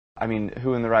I mean,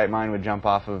 who in the right mind would jump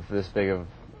off of this big of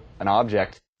an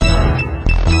object? To the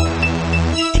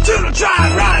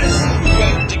drive riders, you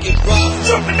ready to get rough?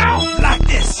 Jumping out like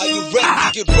this. Are you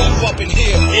ready to get rough up in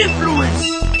here? Influence,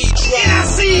 E-Tribe,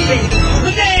 NIC,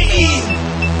 Renee,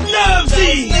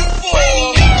 Lovezy,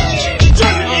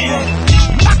 Germany,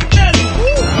 Machiavelli,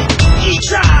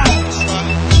 E-Tribe.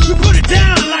 We put it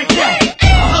down like that.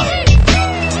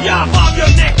 Y'all bob your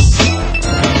necks.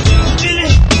 Feel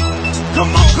it?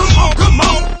 Come on, come on, come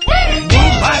on.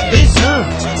 Move by vision,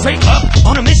 straight up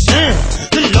on a mission.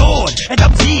 The Lord and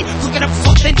WZ cooking up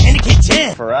something in the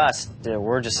kitchen. For us,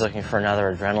 we're just looking for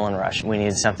another adrenaline rush. We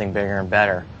need something bigger and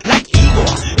better. Like Igor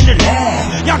in the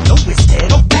lab, y'all know it's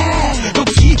dead or bad. No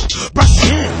teeth, brush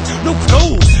in, no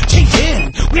clothes, change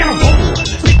in. We on a roll,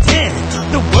 split in.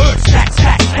 The words stack,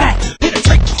 stack, stack.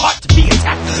 Penetrate the heart to be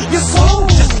attacked. Your soul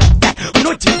just like that,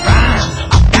 anointed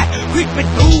rhyme. I'm back, creeping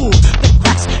through the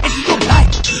cracks into your life.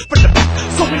 From the back,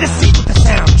 so in the seat with the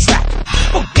soundtrack.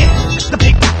 Forget the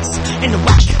big racks in the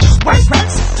whack, white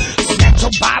racks. Snatch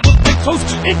your Bible, big clothes,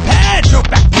 and pad your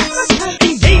backpacks.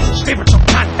 Engage spiritual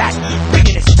combat,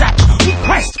 bringing it strap. We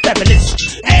quest fabulous,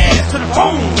 air to the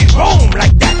phone, we roam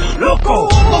like that. Loco,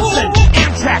 motion,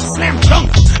 Amtrak, slam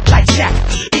dunk like Shaq.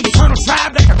 Eternal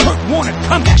tribe like a Kurt Warner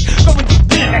comeback. Going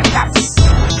deep in that house.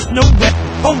 No weapon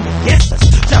formed against us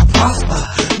shall prosper.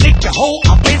 Make your whole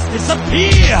offense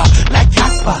disappear like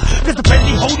Casper. Cause the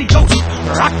friendly Holy Ghost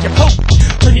rock your boat,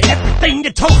 turn you everything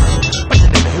to toast. But you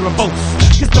never hear a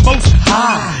boast, cause the most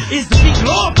high is to be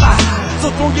glorified. So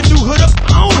throw your new hood up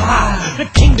on high. The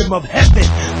kingdom of heaven,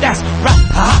 that's right.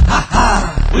 Ha ha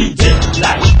ha. We live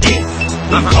like this,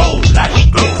 we roll like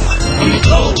this, we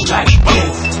flow like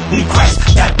this. We Christ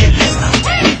fabulous,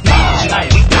 we fly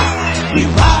like we fly, we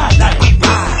ride like we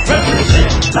ride,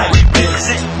 represent like we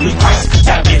represent. We Christ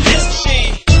fabulous.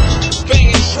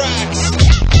 banging tracks,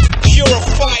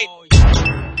 purified.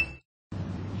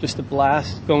 Just a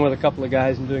blast, going with a couple of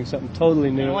guys and doing something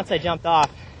totally new. And once I jumped off,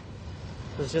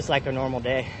 it was just like a normal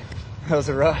day. That was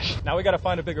a rush. Now we gotta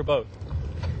find a bigger boat.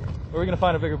 Where are we gonna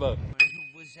find a bigger boat?